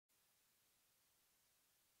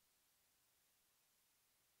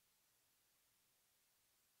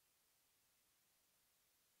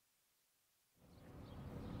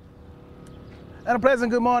And a pleasant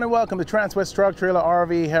good morning. Welcome to Transwest Truck Trailer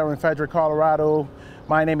RV here in Frederick, Colorado.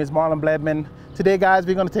 My name is Marlon Bledman. Today, guys,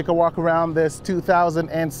 we're going to take a walk around this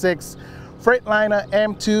 2006 Freightliner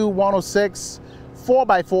M2 106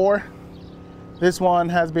 4x4. This one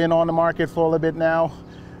has been on the market for a little bit now.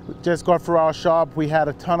 We just got through our shop. We had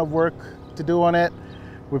a ton of work to do on it.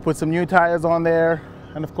 We put some new tires on there.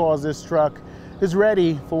 And of course, this truck is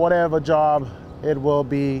ready for whatever job it will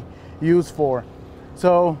be used for.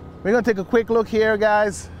 So we're gonna take a quick look here,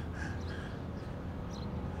 guys.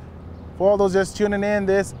 For all those just tuning in,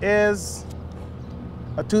 this is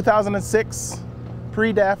a 2006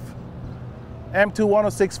 pre-def M2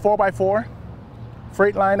 106 4x4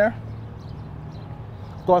 Freightliner.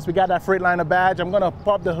 Of course, we got that Freightliner badge. I'm gonna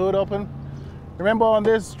pop the hood open. Remember, on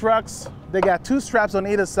these trucks, they got two straps on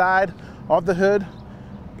either side of the hood.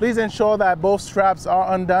 Please ensure that both straps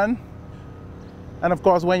are undone. And of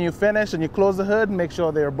course, when you finish and you close the hood, make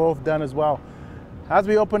sure they're both done as well. As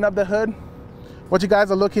we open up the hood, what you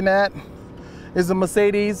guys are looking at is the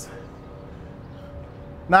Mercedes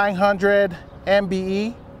 900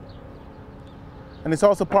 MBE. And it's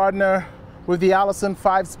also partnered with the Allison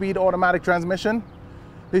 5-speed automatic transmission.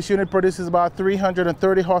 This unit produces about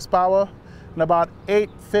 330 horsepower and about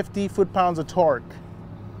 850 foot-pounds of torque.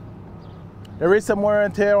 There is some wear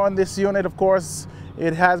and tear on this unit, of course.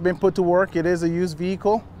 It has been put to work. It is a used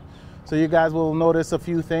vehicle, so you guys will notice a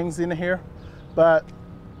few things in here. But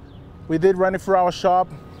we did run it through our shop,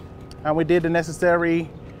 and we did the necessary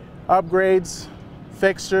upgrades,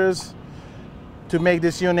 fixtures to make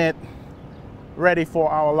this unit ready for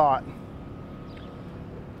our lot.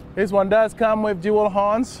 This one does come with dual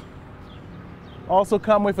horns. Also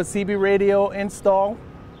come with a CB radio install.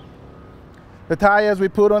 The tires we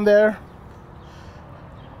put on there,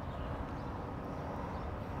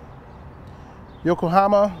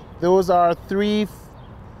 Yokohama, those are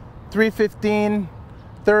 315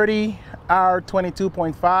 30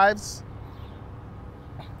 R22.5s.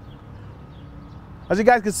 As you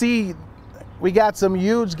guys can see, we got some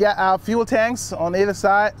huge fuel tanks on either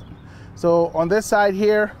side. So on this side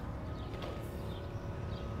here,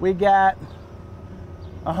 we got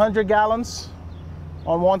 100 gallons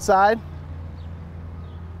on one side.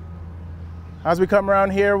 As we come around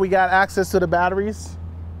here, we got access to the batteries.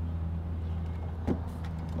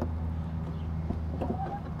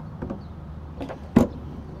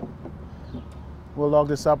 We'll log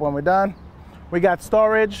this up when we're done. We got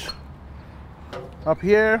storage up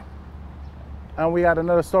here, and we got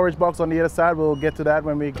another storage box on the other side. We'll get to that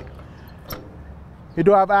when you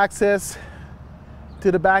do have access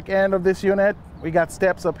to the back end of this unit. We got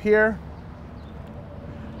steps up here.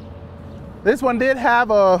 This one did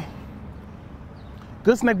have a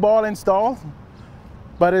gooseneck ball installed,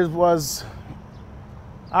 but it was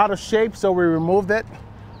out of shape, so we removed it.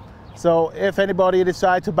 So if anybody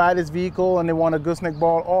decides to buy this vehicle and they want a gooseneck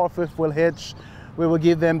ball or a fifth wheel hitch, we will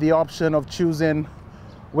give them the option of choosing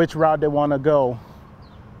which route they want to go.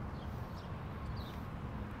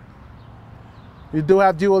 You do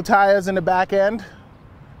have dual tires in the back end.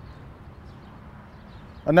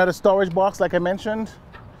 Another storage box, like I mentioned.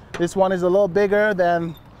 This one is a little bigger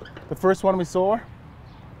than the first one we saw.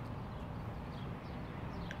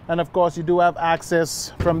 And of course, you do have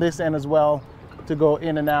access from this end as well to go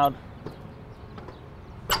in and out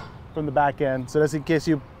from the back end. So that's in case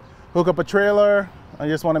you hook up a trailer and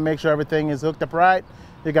you just want to make sure everything is hooked up right,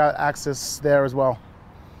 you got access there as well.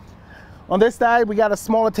 On this side, we got a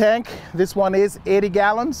smaller tank. This one is 80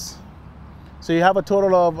 gallons. So you have a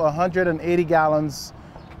total of 180 gallons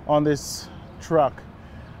on this truck.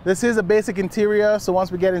 This is a basic interior, so once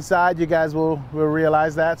we get inside, you guys will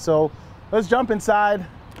realize that. So let's jump inside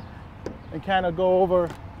and kind of go over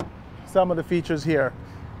some of the features here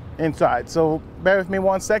inside. So bear with me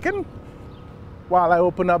one second while I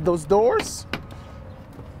open up those doors.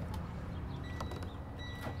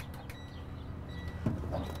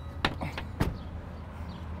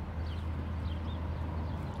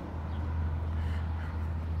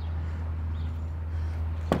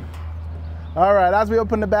 All right, as we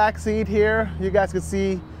open the back seat here, you guys can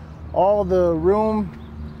see all the room.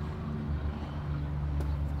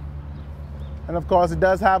 And of course, it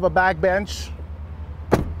does have a back bench.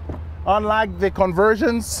 Unlike the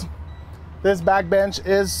conversions, this back bench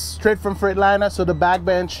is straight from Freightliner, so the back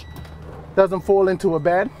bench doesn't fold into a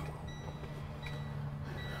bed.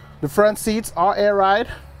 The front seats are air ride,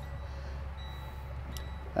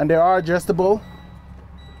 and they are adjustable.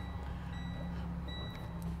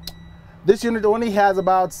 This unit only has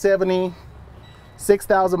about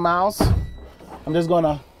 76,000 miles. I'm just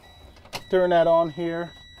gonna turn that on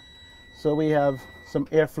here so we have some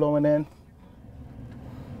air flowing in.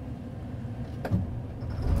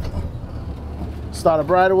 start up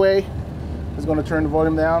right away. Just going to turn the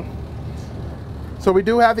volume down. So we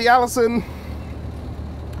do have the Allison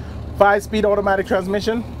 5-speed automatic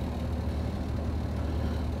transmission.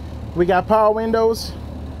 We got power windows,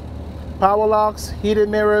 power locks, heated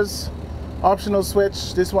mirrors, optional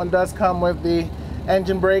switch. This one does come with the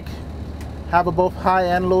engine brake, have a both high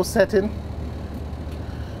and low setting.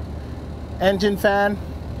 Engine fan,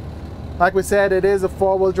 like we said, it is a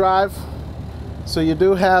 4-wheel drive, so you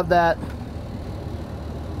do have that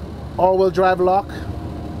all-wheel drive lock.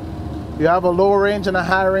 You have a lower range and a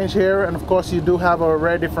higher range here, and of course you do have a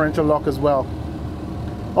rear differential lock as well.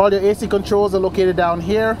 All your AC controls are located down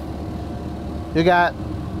here. You got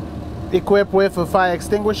equipped with a fire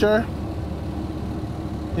extinguisher.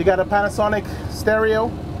 You got a Panasonic stereo.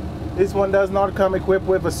 This one does not come equipped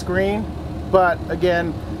with a screen, but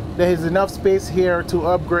again, there is enough space here to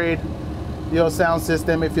upgrade your sound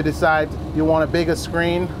system if you decide you want a bigger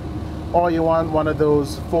screen or you want one of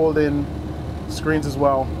those fold-in screens as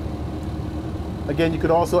well. Again, you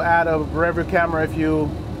could also add a rear view camera if you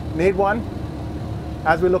need one.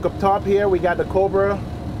 As we look up top here, we got the Cobra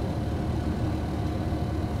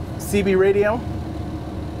CB radio.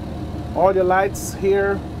 All your lights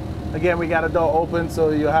here, again, we got a door open so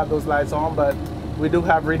you have those lights on, but we do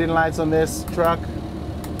have reading lights on this truck.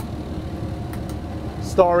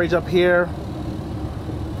 Storage up here,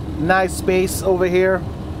 nice space over here.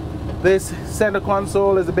 This center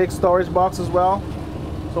console is a big storage box as well.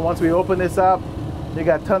 So once we open this up, you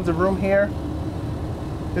got tons of room here.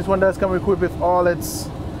 This one does come equipped with all its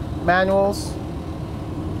manuals.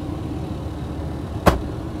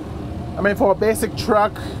 I mean, for a basic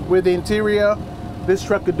truck with the interior, this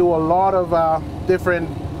truck could do a lot of different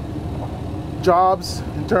jobs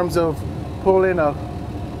in terms of pulling a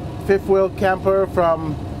fifth wheel camper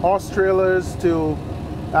from horse trailers to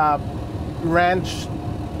ranch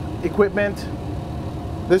equipment.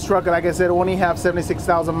 This truck, like I said, only have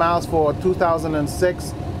 76,000 miles for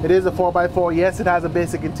 2006. It is a 4x4. Yes, it has a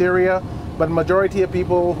basic interior, but the majority of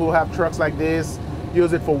people who have trucks like this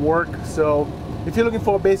use it for work. So if you're looking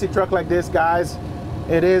for a basic truck like this, guys,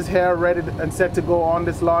 it is here ready and set to go on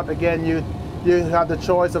this lot. Again, you have the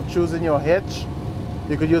choice of choosing your hitch.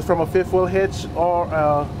 You could use from a fifth wheel hitch or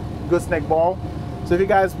a gooseneck ball. So if you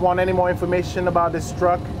guys want any more information about this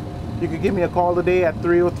truck, you could give me a call today at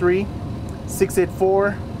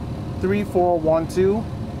 303-684-3412.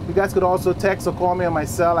 You guys could also text or call me on my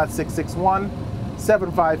cell at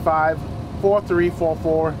 661-755-4344.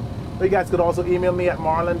 Or you guys could also email me at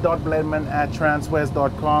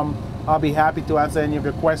marlon.bledman@transwest.com. I'll be happy to answer any of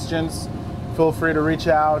your questions. Feel free to reach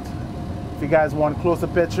out. If you guys want closer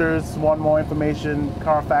pictures, want more information,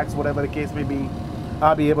 Carfax, whatever the case may be,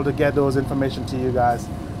 I'll be able to get those information to you guys.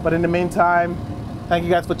 But in the meantime, thank you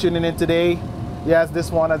guys for tuning in today. Yes, this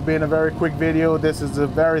one has been a very quick video. This is a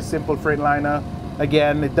very simple Freightliner.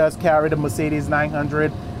 Again, it does carry the Mercedes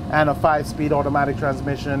 900 and a 5-speed automatic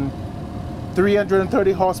transmission.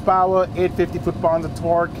 330 horsepower, 850 foot-pounds of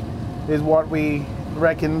torque is what we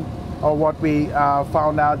reckon, or what we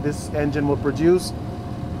found out this engine will produce.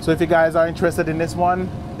 So if you guys are interested in this one,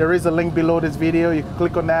 there is a link below this video. You can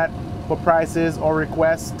click on that for prices or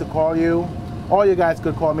requests to call you. Or you guys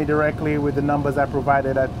could call me directly with the numbers I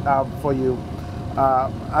provided for you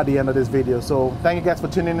at the end of this video. So thank you guys for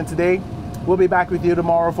tuning in today. We'll be back with you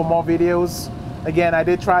tomorrow for more videos. Again, I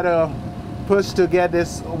did try to push to get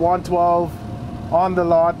this 112 on the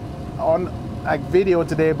lot on like video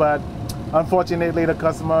today, but unfortunately the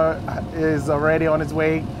customer is already on his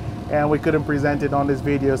way and we couldn't present it on this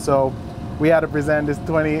video, so we had to present this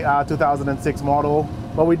 2006 model.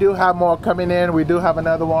 But we do have more coming in. We do have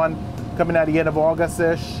another one coming at the end of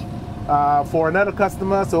August-ish for another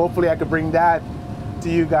customer, so hopefully I could bring that to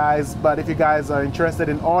you guys. But if you guys are interested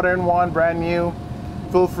in ordering one brand new,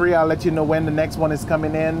 feel free. I'll let you know when the next one is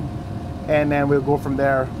coming in, and then we'll go from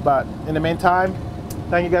there. But in the meantime,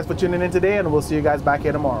 thank you guys for tuning in today, and we'll see you guys back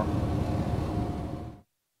here tomorrow.